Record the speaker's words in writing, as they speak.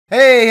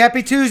Hey,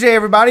 happy Tuesday,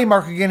 everybody.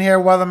 Mark again here,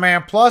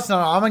 Weatherman Plus.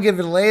 Now, I'm going to give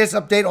you the latest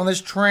update on this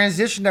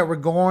transition that we're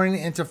going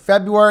into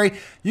February.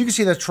 You can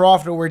see the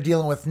trough that we're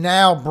dealing with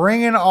now,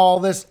 bringing all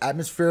this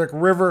atmospheric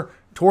river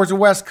towards the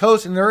west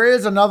coast, and there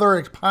is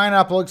another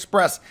Pineapple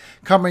Express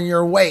coming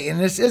your way, and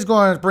this is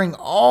going to bring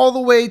all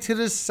the way to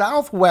the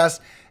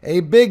southwest a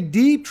big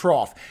deep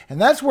trough, and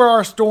that's where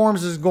our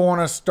storms is going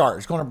to start.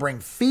 It's going to bring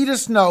feet of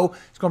snow.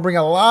 It's going to bring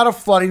a lot of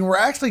flooding. We're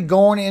actually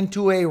going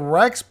into a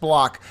Rex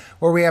block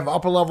where we have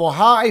upper level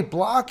high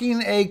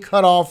blocking a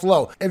cutoff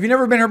low. If you've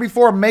never been here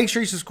before, make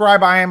sure you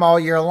subscribe. I am all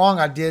year long.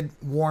 I did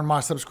warn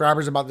my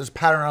subscribers about this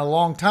pattern a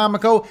long time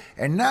ago,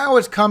 and now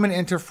it's coming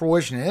into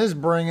fruition. It is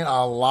bringing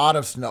a lot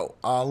of snow,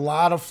 a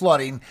lot of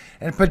flooding,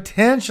 and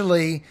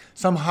potentially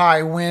some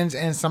high winds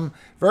and some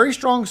very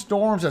strong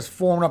storms that's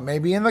forming up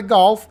maybe in the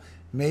Gulf,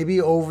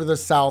 maybe over the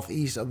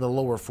southeast of the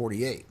lower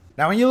 48.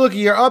 Now, when you look at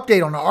your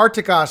update on the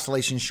Arctic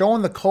oscillation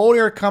showing the cold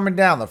air coming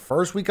down, the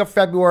first week of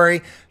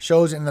February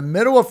shows in the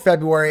middle of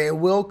February it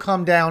will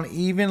come down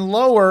even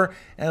lower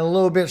and a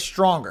little bit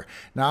stronger.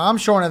 Now, I'm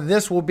showing that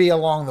this will be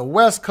along the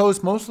west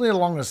coast, mostly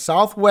along the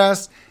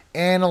southwest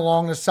and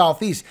along the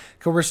southeast,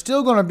 because we're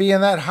still going to be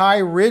in that high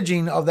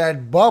ridging of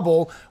that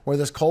bubble where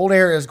this cold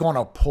air is going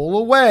to pull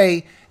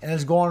away and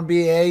it's going to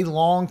be a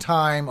long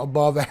time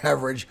above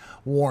average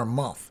warm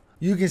month.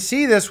 You can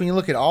see this when you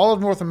look at all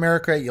of North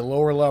America at your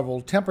lower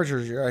level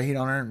temperatures, your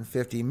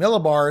 850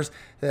 millibars,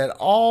 that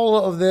all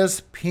of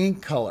this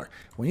pink color,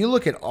 when you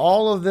look at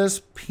all of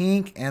this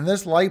pink and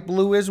this light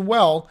blue as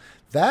well,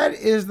 that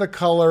is the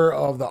color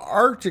of the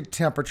Arctic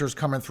temperatures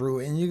coming through,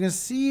 and you can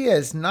see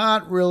it's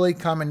not really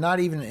coming, not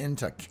even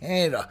into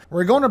Canada.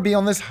 We're going to be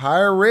on this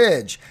higher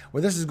ridge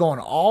where this is going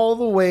all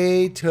the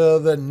way to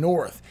the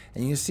north,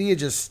 and you see it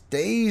just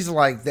stays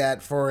like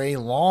that for a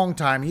long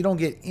time. You don't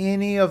get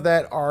any of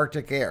that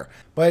Arctic air,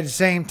 but at the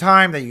same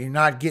time that you're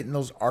not getting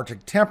those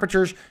Arctic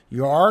temperatures,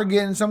 you are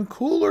getting some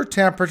cooler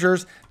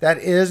temperatures that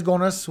is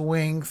going to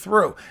swing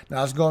through.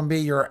 Now, it's going to be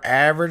your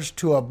average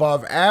to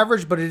above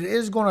average, but it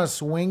is going to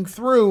swing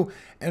through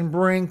and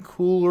bring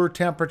cooler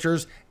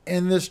temperatures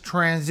in this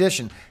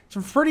transition.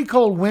 Some pretty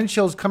cold wind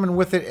chills coming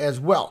with it as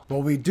well.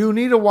 But we do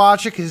need to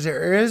watch it because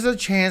there is a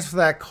chance for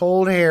that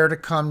cold air to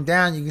come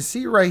down. You can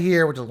see right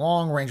here with the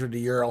long range with the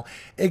Ural,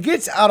 it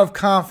gets out of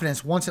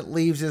confidence once it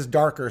leaves this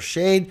darker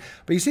shade.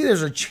 But you see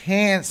there's a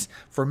chance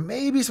for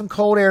maybe some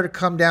cold air to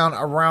come down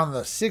around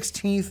the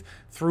 16th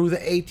through the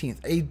 18th,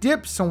 a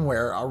dip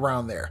somewhere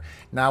around there.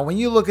 Now, when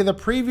you look at the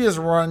previous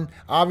run,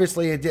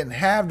 obviously it didn't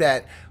have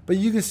that, but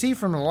you can see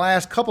from the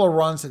last couple of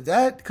runs that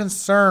that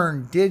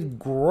concern did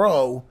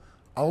grow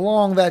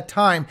along that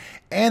time,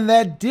 and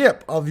that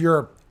dip of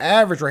your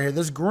average right here,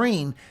 this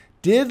green,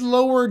 did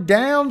lower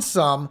down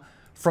some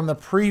from the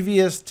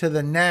previous to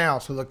the now.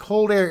 So the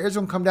cold air is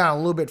going to come down a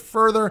little bit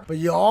further, but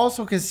you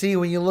also can see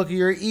when you look at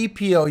your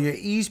EPO, your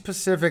East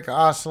Pacific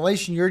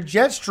Oscillation, your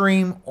jet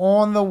stream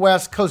on the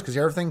west coast, because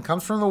everything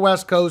comes from the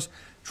west coast,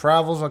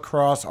 travels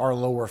across our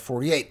lower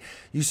 48.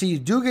 You see, you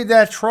do get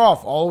that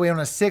trough all the way on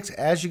the 6th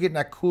as you're getting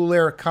that cool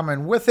air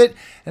coming with it,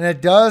 and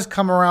it does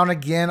come around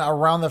again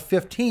around the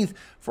 15th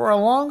for a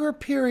longer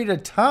period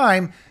of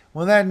time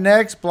when that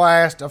next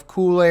blast of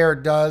cool air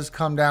does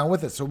come down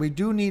with it. So we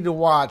do need to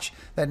watch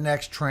that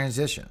next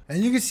transition.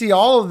 And you can see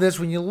all of this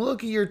when you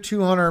look at your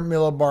 200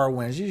 millibar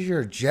winds. This is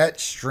your jet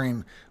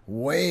stream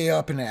way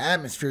up in the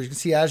atmosphere. You can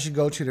see as you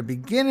go to the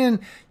beginning,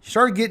 you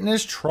start getting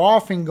this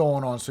troughing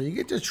going on. So you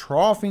get the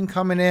troughing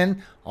coming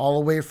in all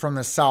the way from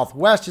the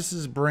southwest. This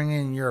is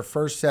bringing your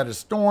first set of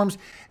storms.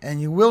 And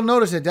you will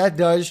notice that that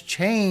does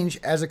change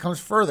as it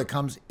comes further. It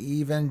comes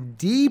even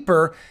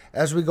deeper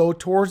as we go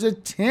towards the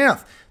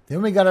 10th.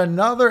 Then we got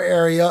another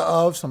area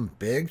of some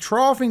big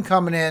troughing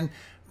coming in,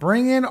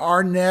 bringing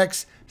our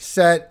next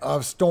set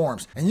of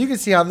storms. And you can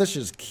see how this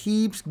just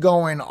keeps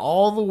going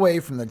all the way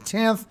from the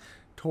 10th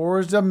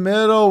towards the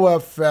middle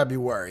of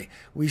February.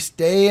 We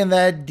stay in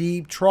that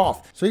deep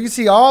trough. So you can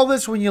see all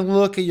this when you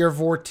look at your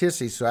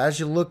vorticity. So as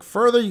you look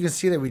further, you can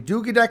see that we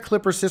do get that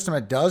clipper system.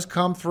 It does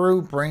come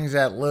through, brings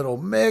that little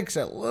mix,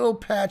 that little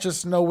patch of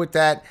snow with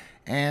that,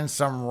 and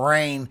some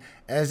rain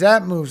as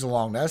that moves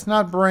along. That's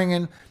not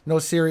bringing no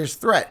serious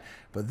threat.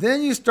 But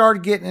then you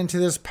start getting into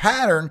this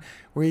pattern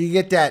where you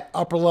get that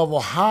upper level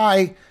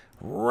high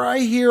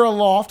right here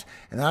aloft,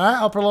 and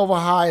that upper level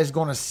high is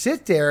going to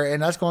sit there,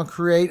 and that's going to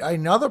create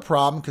another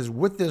problem because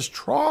with this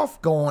trough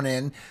going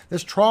in,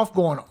 this trough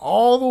going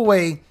all the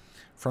way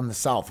from the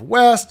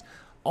southwest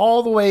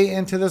all the way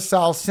into the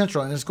south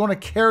central, and it's going to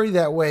carry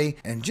that way.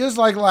 And just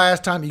like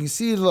last time, you can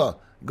see, look,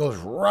 it goes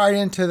right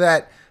into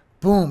that,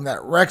 boom,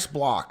 that Rex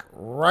block.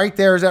 Right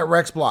there is that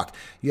Rex block.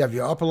 You have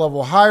your upper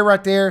level high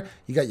right there.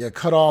 You got your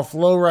cutoff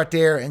low right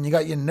there. And you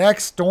got your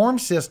next storm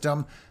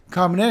system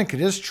coming in, because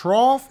this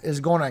trough is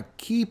going to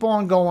keep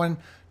on going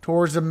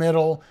towards the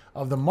middle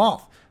of the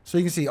month. So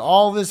you can see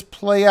all this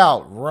play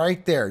out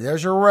right there.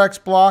 There's your Rex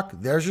block.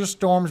 There's your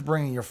storms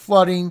bringing your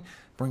flooding,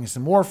 bringing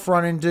some more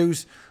front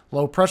induced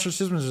low pressure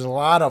systems. There's a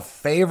lot of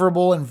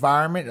favorable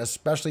environment,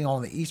 especially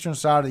on the eastern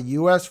side of the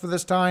U.S. for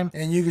this time.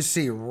 And you can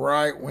see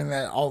right when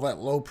all that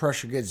low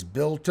pressure gets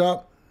built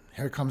up,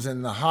 here comes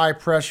in the high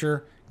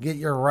pressure. Get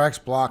your Rex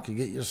block, you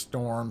get your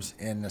storms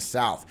in the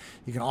south.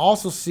 You can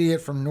also see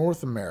it from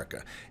North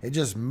America. It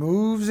just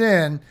moves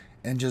in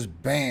and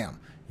just bam.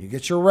 You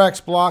get your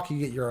Rex block, you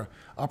get your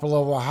upper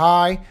level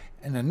high.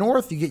 In the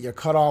north, you get your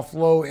cutoff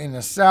low in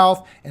the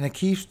south, and it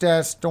keeps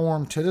that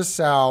storm to the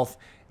south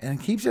and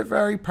keeps it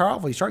very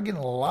powerful. You start getting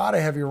a lot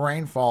of heavy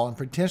rainfall and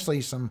potentially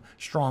some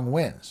strong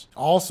winds.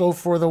 Also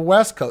for the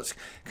west coast,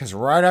 because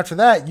right after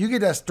that, you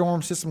get that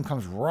storm system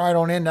comes right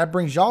on in. That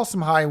brings y'all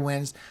some high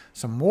winds,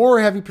 some more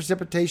heavy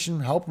precipitation,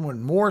 helping with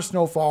more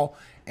snowfall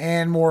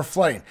and more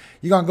flooding.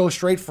 You're going to go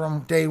straight from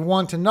day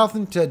 1 to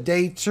nothing to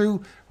day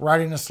 2, right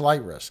in a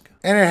slight risk.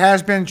 And it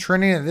has been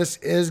trending, and this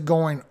is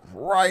going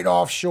right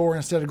offshore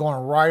instead of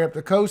going right up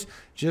the coast,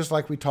 just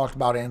like we talked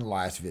about in the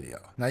last video.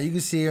 Now you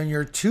can see on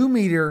your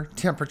 2-meter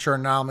temperature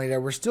anomaly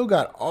that we're still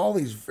got all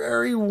these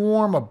very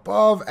warm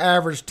above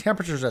average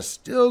temperatures that's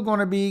still going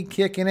to be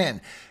kicking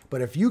in.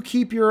 But if you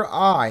keep your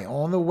eye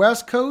on the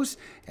west coast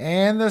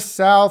and the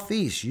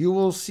southeast, you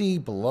will see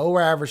below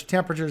average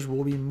temperatures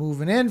will be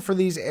moving in for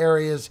these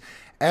areas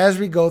as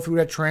we go through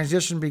that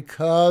transition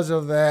because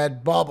of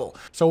that bubble.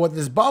 So what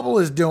this bubble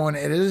is doing,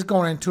 it is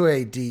going into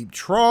a deep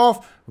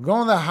trough. We're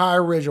going to the high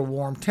ridge of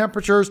warm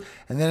temperatures,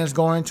 and then it's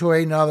going into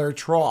another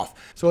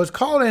trough. So it's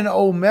called an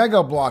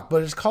omega block,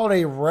 but it's called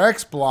a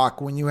Rex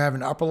block when you have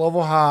an upper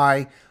level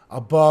high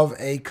above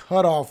a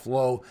cutoff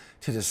low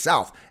to the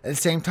south. At the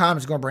same time,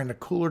 it's going to bring the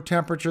cooler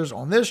temperatures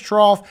on this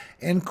trough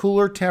and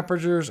cooler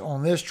temperatures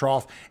on this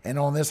trough. And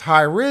on this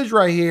high ridge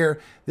right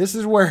here, this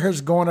is where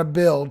it's going to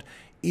build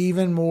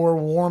even more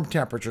warm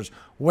temperatures,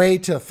 way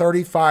to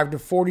 35 to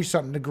 40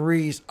 something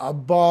degrees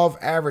above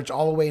average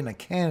all the way into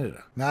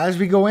Canada. Now, as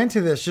we go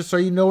into this, just so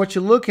you know what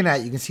you're looking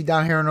at, you can see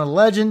down here in the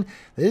legend,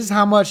 this is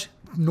how much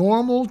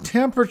normal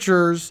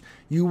temperatures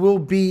you will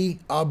be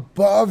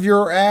above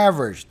your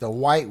average. The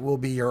white will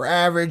be your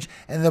average,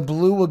 and the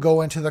blue will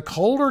go into the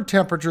colder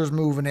temperatures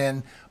moving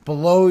in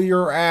below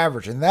your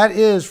average, and that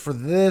is for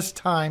this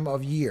time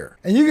of year.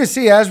 And you can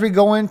see as we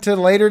go into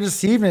later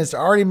this evening, it's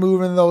already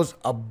moving those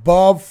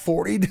above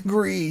 40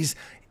 degrees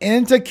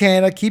into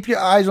Canada. Keep your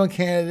eyes on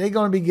Canada. They're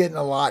going to be getting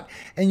a lot.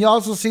 And you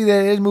also see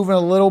that it is moving a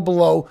little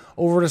below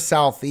over the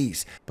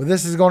southeast. But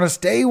this is going to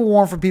stay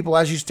warm for people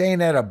as you stay in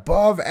that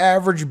above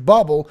average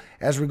bubble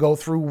as we go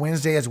through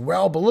Wednesday as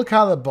well. But look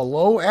how the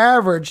below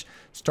average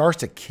starts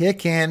to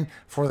kick in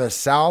for the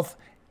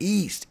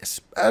southeast,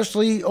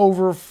 especially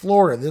over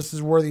Florida. This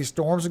is where these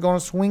storms are going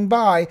to swing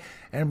by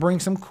and bring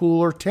some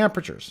cooler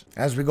temperatures.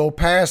 As we go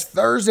past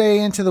Thursday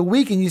into the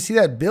weekend, you see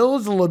that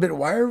builds a little bit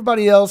while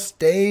everybody else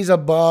stays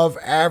above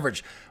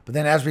average. But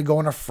then as we go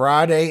into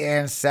Friday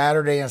and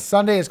Saturday and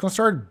Sunday, it's going to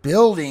start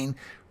building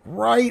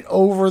right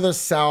over the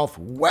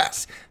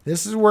southwest.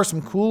 This is where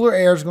some cooler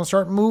air is going to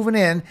start moving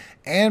in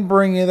and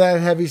bringing that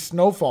heavy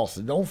snowfall.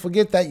 So don't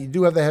forget that you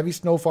do have the heavy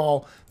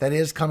snowfall that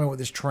is coming with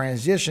this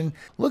transition.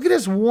 Look at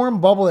this warm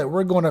bubble that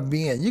we're going to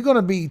be in. You're going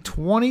to be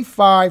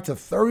 25 to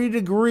 30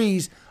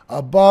 degrees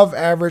above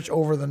average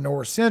over the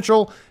north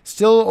central,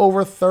 still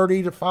over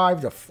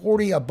 35 to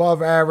 40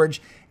 above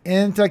average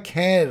into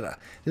Canada.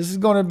 This is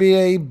going to be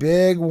a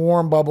big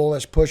warm bubble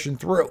that's pushing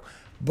through.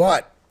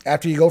 But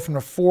after you go from the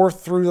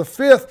 4th through the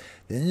 5th,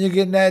 then you're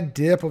getting that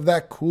dip of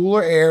that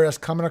cooler air that's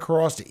coming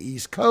across the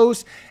east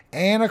coast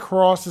and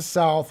across the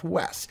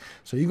southwest.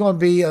 So you're going to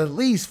be at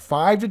least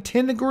 5 to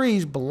 10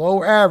 degrees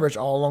below average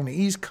all along the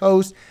east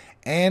coast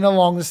and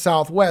along the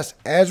southwest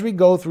as we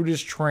go through this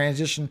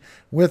transition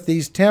with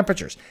these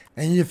temperatures.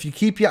 And if you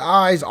keep your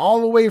eyes all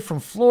the way from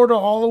Florida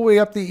all the way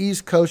up the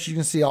east coast, you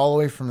can see all the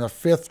way from the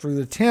 5th through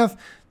the 10th,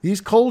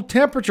 these cold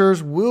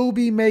temperatures will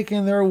be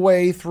making their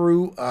way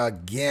through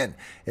again.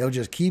 It'll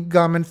just keep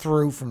coming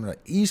through from the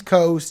east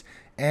coast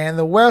and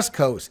the west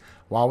coast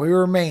while we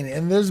remain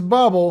in this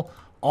bubble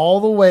all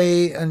the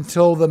way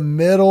until the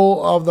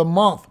middle of the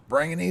month,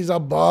 bringing these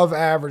above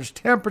average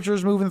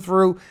temperatures moving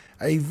through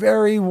a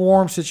very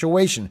warm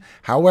situation.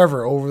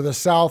 However, over the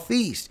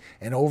southeast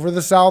and over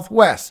the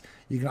southwest,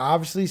 you can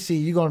obviously see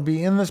you're going to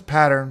be in this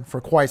pattern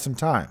for quite some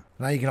time.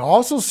 Now, you can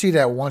also see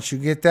that once you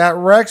get that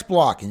Rex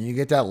block and you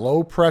get that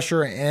low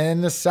pressure in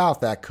the south,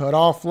 that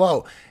cutoff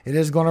low, it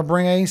is going to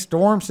bring a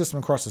storm system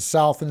across the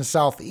south and the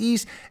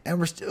southeast, and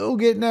we're still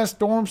getting that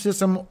storm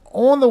system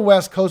on the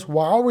west coast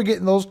while we're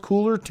getting those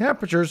cooler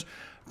temperatures,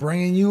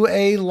 bringing you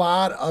a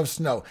lot of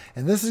snow.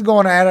 And this is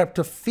going to add up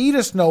to feet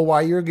of snow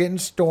while you're getting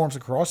storms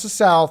across the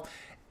south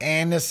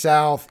and the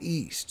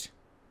southeast.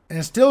 And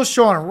it's still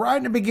showing right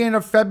in the beginning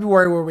of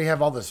February where we have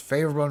all this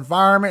favorable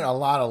environment, a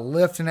lot of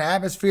lift in the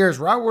atmosphere is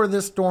right where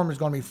this storm is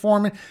going to be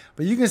forming.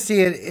 But you can see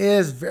it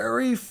is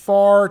very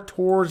far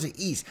towards the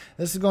east.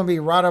 This is going to be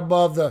right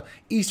above the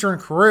Eastern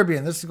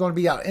Caribbean. This is going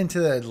to be out into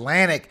the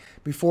Atlantic,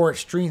 before it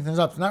strengthens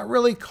up. It's not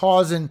really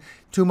causing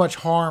too much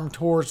harm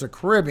towards the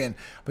Caribbean.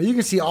 But you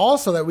can see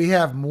also that we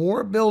have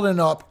more building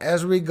up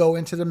as we go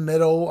into the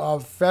middle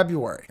of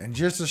February. And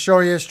just to show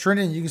you it's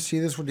trending, you can see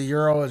this with the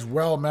euro as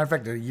well. Matter of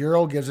fact, the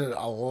euro gives it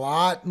a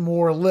lot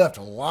more lift,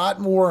 a lot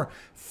more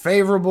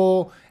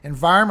favorable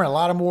environment, a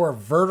lot of more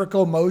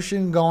vertical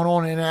motion going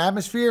on in the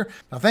atmosphere.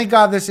 Now, thank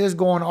God this is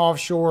going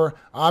offshore,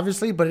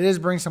 obviously, but it is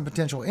bringing some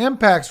potential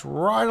impacts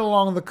right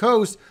along the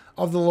coast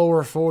of the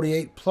lower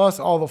 48, plus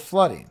all the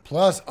flooding.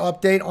 Plus,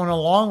 update on a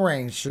long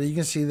range. So you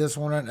can see this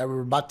one that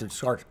we're about to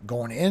start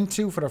going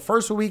into for the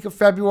first week of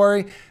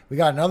February. We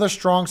got another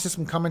strong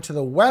system coming to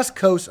the west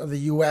coast of the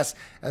U.S.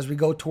 as we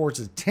go towards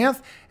the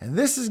 10th. And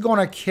this is going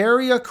to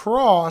carry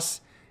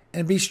across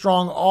and be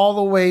strong all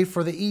the way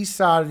for the east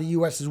side of the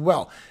U.S. as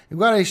well. We've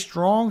got a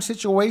strong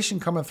situation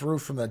coming through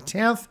from the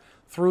 10th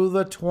through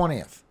the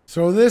 20th.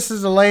 So this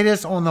is the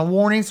latest on the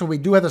warning. So we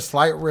do have a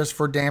slight risk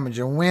for damage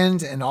and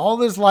winds, and all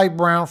this light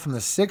brown from the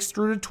 6th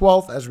through the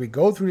 12th as we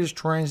go through this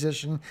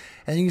transition.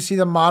 And you can see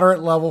the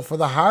moderate level for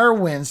the higher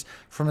winds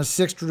from the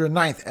 6th through the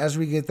 9th as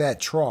we get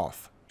that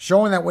trough.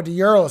 Showing that with the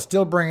euro is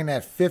still bringing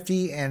that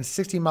 50 and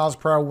 60 miles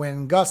per hour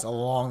wind gusts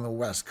along the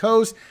west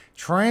coast.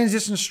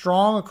 Transition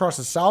strong across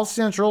the south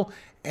central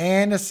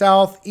and the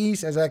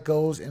southeast as that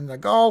goes in the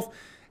Gulf.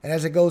 And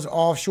as it goes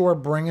offshore,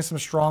 bringing some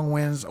strong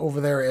winds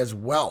over there as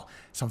well.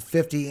 Some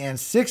 50 and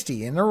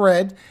 60 in the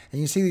red. And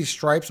you see these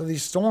stripes of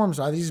these storms,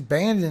 these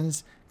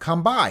bandings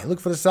come by. Look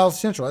for the south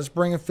central. That's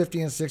bringing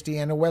 50 and 60,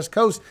 and the west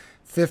coast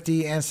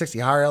 50 and 60.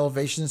 Higher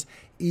elevations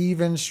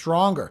even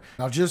stronger.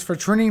 Now, just for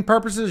trending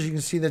purposes, you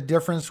can see the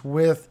difference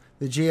with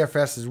the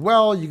GFS as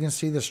well. You can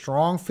see the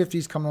strong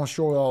 50s coming on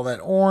shore with all that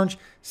orange.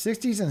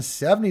 60s and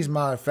 70s,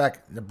 matter of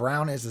fact, the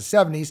brown is the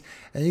 70s.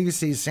 And you can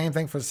see the same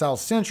thing for the south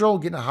central,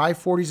 getting the high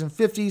 40s and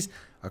 50s.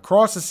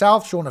 Across the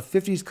south, showing the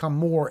 50s come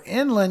more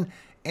inland,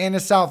 and the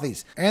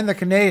southeast. And the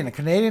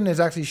Canadian is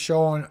actually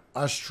showing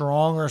a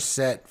stronger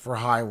set for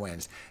high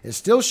winds. It's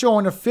still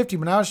showing a 50,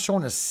 but now it's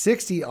showing a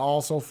 60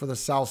 also for the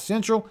south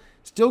central.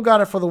 Still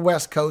got it for the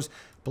west coast.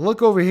 But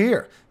look over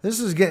here. This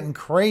is getting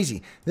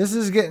crazy. This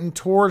is getting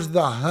towards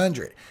the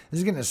 100. This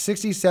is getting a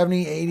 60,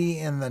 70, 80,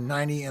 and the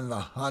 90, and the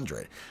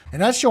 100.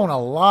 And that's showing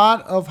a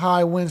lot of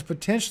high winds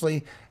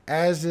potentially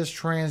as this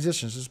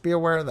transitions. Just be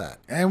aware of that.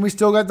 And we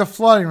still got the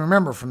flooding.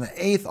 Remember, from the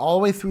 8th all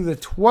the way through the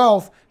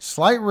 12th,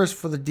 slight risk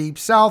for the deep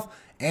south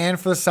and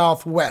for the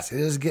southwest.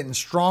 It is getting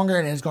stronger,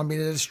 and it's going to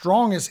be the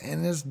strongest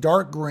in this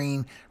dark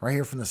green right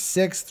here from the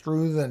 6th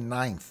through the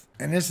 9th.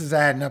 And this is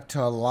adding up to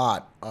a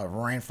lot of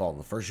rainfall.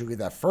 But first, you get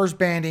that first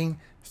banding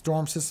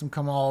storm system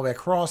coming all the way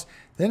across.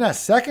 Then that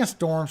second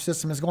storm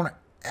system is going to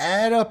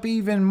add up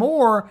even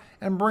more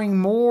and bring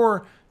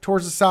more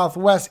towards the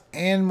southwest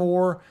and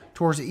more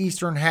towards the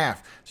eastern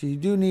half. So you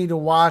do need to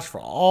watch for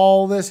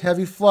all this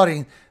heavy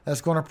flooding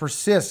that's going to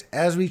persist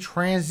as we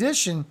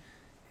transition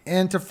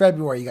into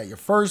February. You got your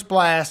first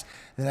blast,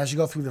 then as you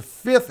go through the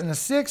 5th and the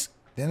 6th,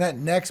 then that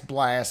next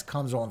blast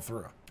comes on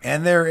through.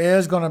 And there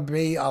is going to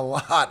be a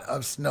lot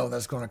of snow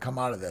that's going to come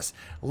out of this,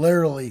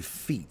 literally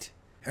feet.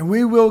 And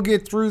we will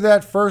get through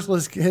that. First,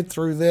 let's get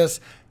through this.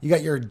 You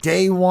got your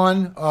day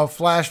 1 of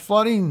flash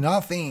flooding,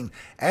 nothing.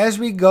 As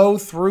we go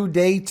through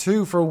day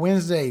 2 for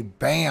Wednesday,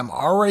 bam,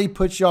 already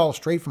puts y'all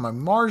straight from a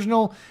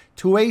marginal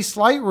to a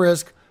slight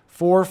risk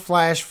for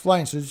flash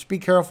flooding. So just be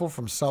careful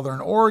from southern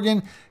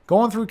Oregon,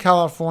 going through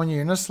California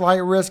in a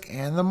slight risk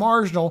and the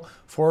marginal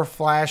for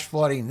flash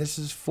flooding. This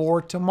is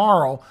for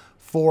tomorrow,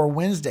 for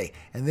Wednesday.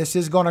 And this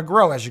is going to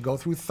grow as you go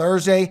through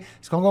Thursday.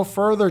 It's going to go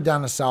further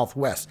down the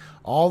southwest,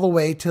 all the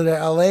way to the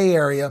LA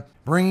area,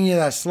 bringing you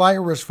that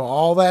slight risk for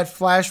all that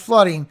flash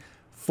flooding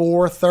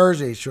for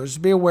Thursday. So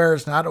just be aware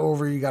it's not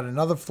over. You got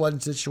another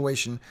flooding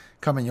situation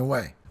coming your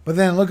way. But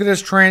then look at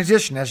this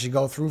transition as you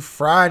go through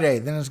Friday.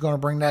 Then it's going to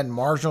bring that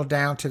marginal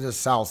down to the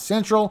south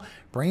central,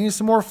 bring you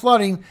some more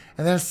flooding.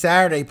 And then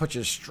Saturday puts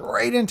you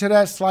straight into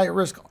that slight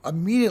risk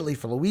immediately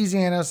for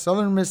Louisiana,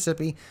 southern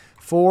Mississippi,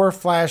 for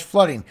flash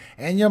flooding.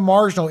 And your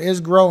marginal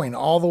is growing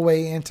all the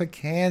way into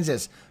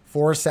Kansas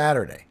for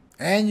Saturday.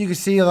 And you can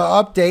see the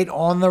update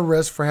on the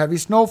risk for heavy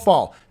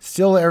snowfall.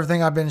 Still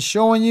everything I've been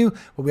showing you,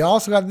 but we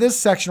also got this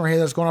section right here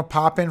that's going to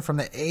pop in from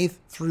the 8th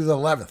through the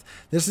 11th.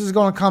 This is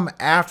going to come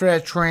after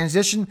that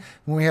transition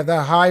when we have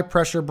that high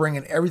pressure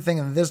bringing everything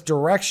in this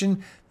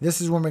direction.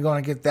 This is when we're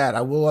going to get that.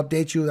 I will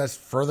update you. That's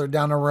further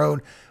down the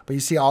road, but you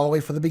see all the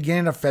way for the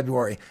beginning of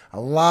February, a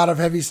lot of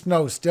heavy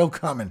snow still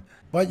coming.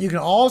 But you can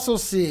also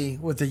see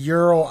with the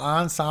Euro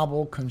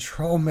Ensemble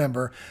control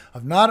member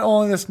of not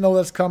only the snow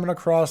that's coming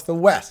across the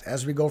west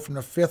as we go from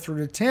the 5th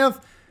through the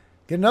 10th,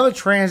 get another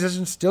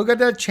transition, still got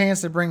that chance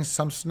to bring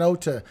some snow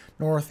to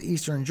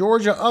northeastern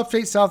Georgia,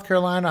 upstate South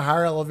Carolina,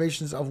 higher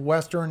elevations of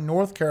western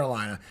North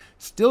Carolina.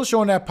 Still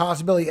showing that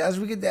possibility as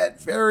we get that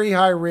very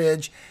high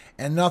ridge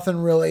and nothing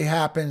really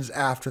happens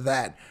after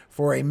that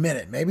for a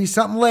minute. Maybe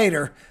something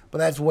later, but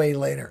that's way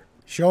later.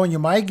 Showing you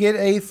might get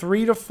a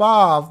 3 to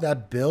 5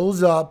 that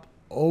builds up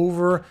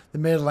over the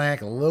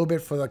mid-Atlantic, a little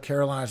bit for the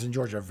Carolinas and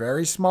Georgia.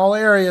 Very small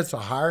area, so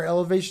higher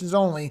elevations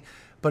only,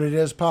 but it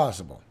is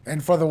possible.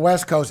 And for the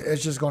West Coast,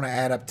 it's just going to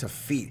add up to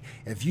feet.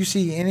 If you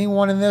see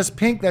anyone in this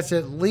pink, that's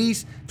at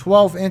least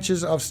 12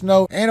 inches of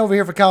snow. And over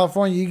here for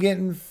California, you're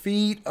getting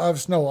feet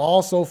of snow.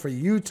 Also for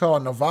Utah,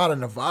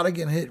 Nevada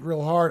getting hit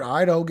real hard,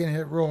 Idaho getting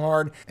hit real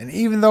hard. And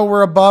even though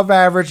we're above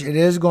average, it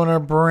is going to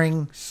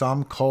bring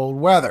some cold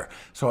weather.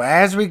 So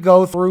as we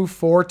go through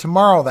for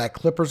tomorrow, that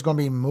clipper's going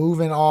to be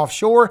moving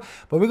offshore,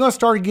 but we're going to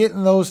start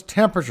getting those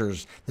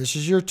temperatures. This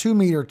is your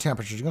 2-meter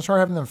temperatures. You're going to start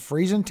having them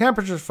freezing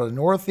temperatures for the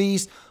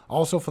Northeast,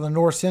 also for the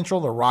North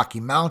Central, the Rocky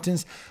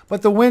Mountains.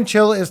 But the wind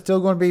chill is still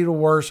going to be the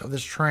worst of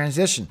this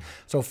transition.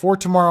 So for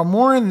tomorrow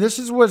morning, this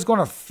is what it's going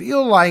to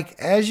feel like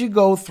as you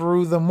go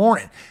through the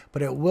morning.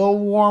 But it will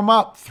warm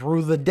up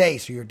through the day.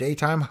 So your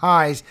daytime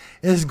highs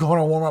is going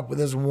to warm up with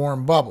this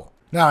warm bubble.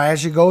 Now,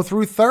 as you go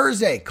through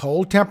Thursday,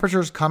 cold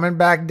temperatures coming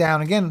back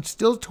down again,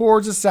 still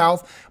towards the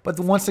south. But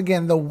once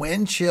again, the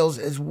wind chills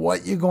is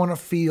what you're going to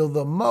feel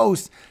the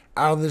most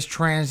out of this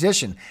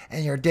transition.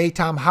 And your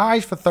daytime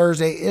highs for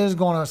Thursday is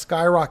going to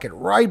skyrocket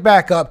right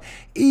back up,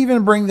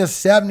 even bring the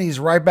 70s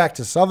right back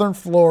to southern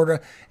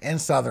Florida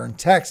and southern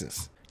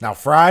Texas. Now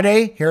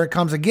Friday, here it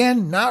comes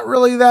again. Not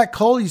really that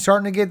cold. You're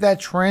starting to get that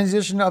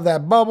transition of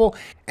that bubble,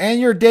 and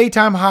your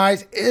daytime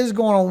highs is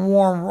going to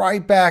warm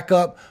right back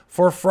up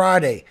for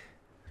Friday.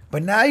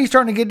 But now you're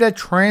starting to get that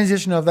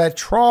transition of that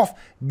trough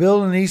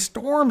building these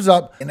storms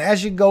up. And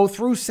as you go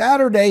through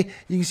Saturday,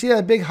 you can see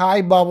that big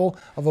high bubble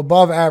of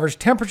above average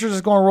temperatures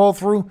is going to roll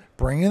through,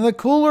 bringing the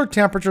cooler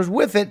temperatures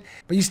with it.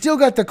 But you still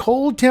got the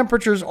cold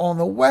temperatures on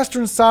the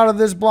western side of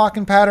this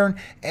blocking pattern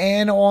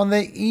and on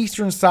the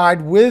eastern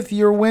side with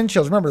your wind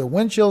chills. Remember, the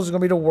wind chills is going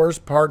to be the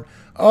worst part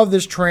of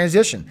this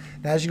transition.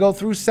 Now, as you go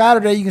through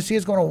Saturday, you can see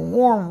it's going to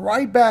warm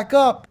right back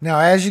up. Now,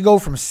 as you go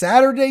from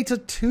Saturday to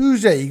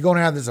Tuesday, you're going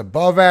to have this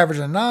above average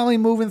anomaly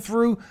moving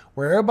through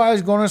where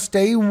everybody's going to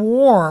stay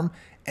warm,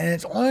 and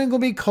it's only going to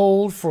be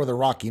cold for the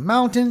Rocky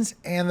Mountains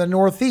and the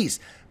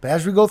Northeast. But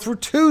as we go through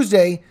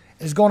Tuesday,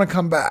 it's going to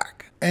come back.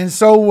 And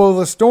so will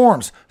the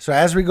storms. So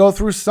as we go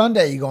through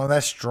Sunday, you go on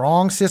that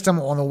strong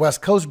system on the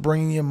West Coast,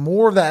 bringing you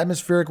more of the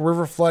atmospheric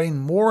river flooding,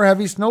 more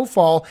heavy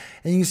snowfall.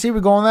 And you can see we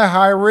go on that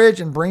high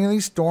ridge and bringing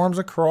these storms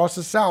across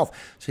the south.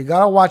 So you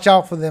got to watch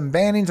out for them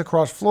bandings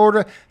across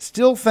Florida.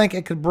 Still think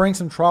it could bring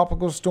some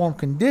tropical storm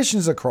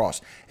conditions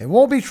across. It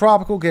won't be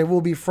tropical, okay, it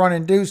will be front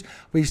induced,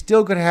 but you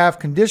still could have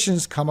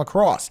conditions come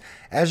across.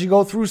 As you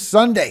go through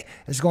Sunday,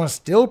 it's going to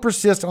still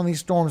persist on these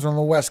storms on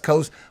the West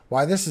Coast.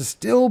 Why this is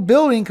still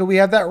building, because we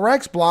have that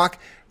Rex block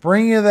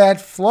bringing you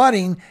that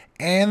flooding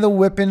and the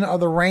whipping of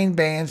the rain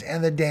bands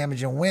and the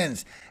damaging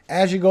winds.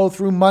 As you go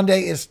through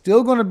Monday, it's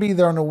still going to be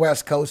there on the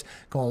West Coast,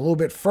 going a little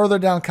bit further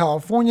down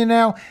California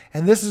now,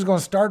 and this is going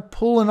to start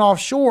pulling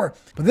offshore.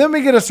 But then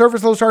we get a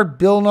surface low start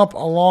building up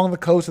along the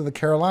coast of the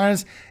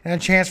Carolinas, and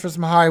a chance for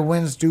some high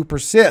winds do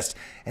persist.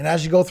 And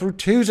as you go through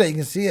Tuesday, you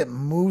can see it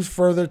moves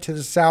further to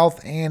the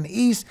south and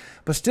east,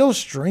 but still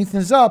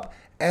strengthens up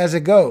as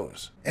it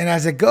goes. And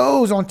as it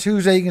goes on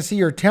Tuesday, you can see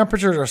your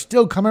temperatures are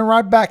still coming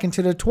right back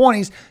into the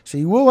 20s. So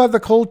you will have the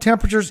cold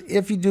temperatures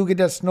if you do get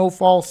that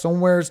snowfall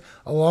somewheres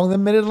along the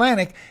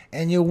mid-Atlantic.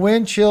 And your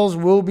wind chills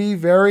will be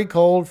very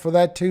cold for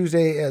that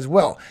Tuesday as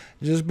well.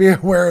 Just be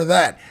aware of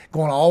that.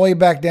 Going all the way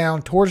back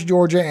down towards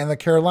Georgia and the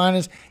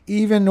Carolinas,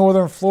 even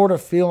northern Florida,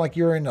 feel like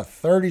you're in the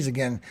 30s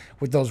again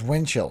with those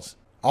wind chills.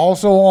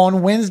 Also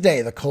on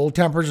Wednesday, the cold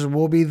temperatures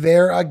will be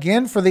there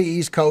again for the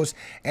East Coast,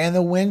 and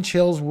the wind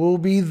chills will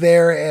be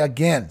there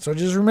again. So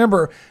just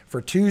remember,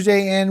 for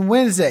Tuesday and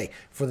Wednesday,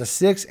 for the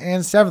 6th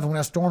and 7th, when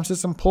that storm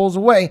system pulls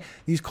away,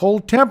 these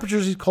cold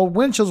temperatures, these cold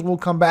wind chills will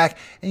come back,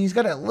 and you've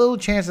got a little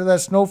chance of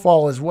that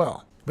snowfall as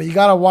well. But you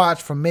got to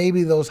watch for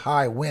maybe those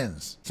high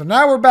winds. So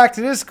now we're back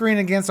to this screen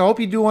again. So I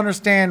hope you do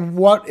understand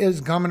what is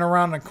coming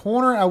around the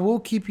corner. I will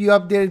keep you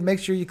updated. Make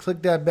sure you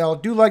click that bell.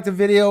 Do like the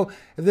video.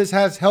 If this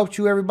has helped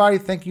you, everybody,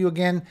 thank you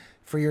again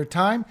for your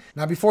time.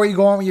 Now, before you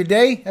go on with your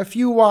day, a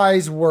few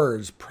wise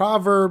words.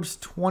 Proverbs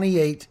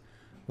 28,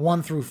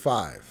 1 through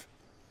 5.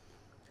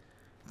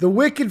 The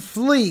wicked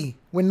flee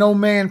when no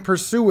man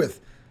pursueth,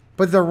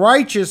 but the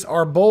righteous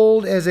are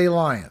bold as a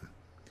lion.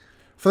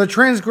 For the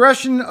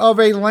transgression of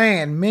a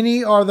land,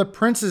 many are the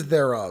princes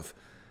thereof.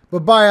 But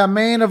by a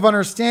man of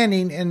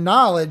understanding and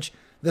knowledge,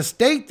 the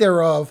state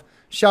thereof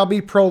shall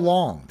be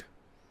prolonged.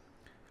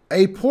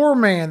 A poor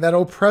man that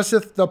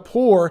oppresseth the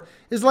poor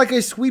is like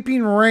a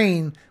sweeping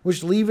rain,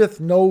 which leaveth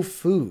no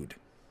food.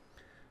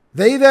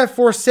 They that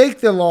forsake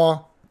the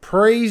law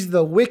praise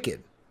the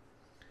wicked,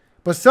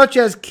 but such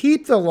as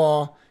keep the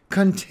law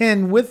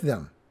contend with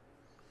them.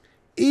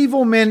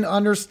 Evil men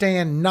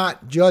understand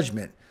not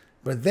judgment,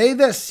 but they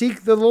that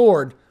seek the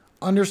Lord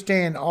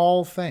understand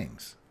all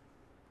things.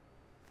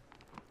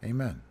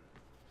 Amen.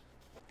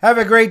 Have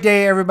a great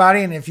day,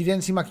 everybody. And if you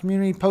didn't see my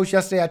community post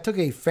yesterday, I took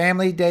a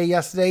family day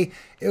yesterday.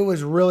 It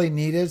was really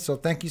needed. So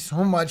thank you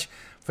so much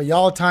for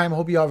y'all time. I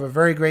hope you have a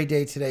very great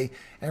day today.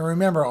 And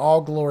remember,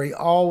 all glory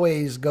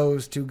always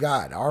goes to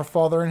God, our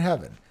Father in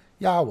heaven,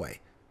 Yahweh.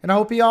 And I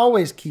hope he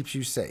always keeps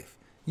you safe,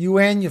 you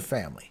and your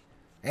family,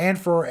 and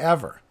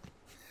forever.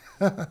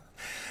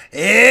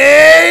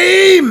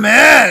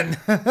 Amen.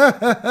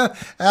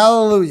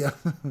 Hallelujah.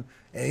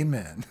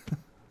 Amen.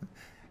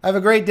 Have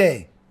a great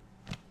day,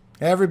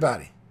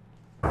 everybody.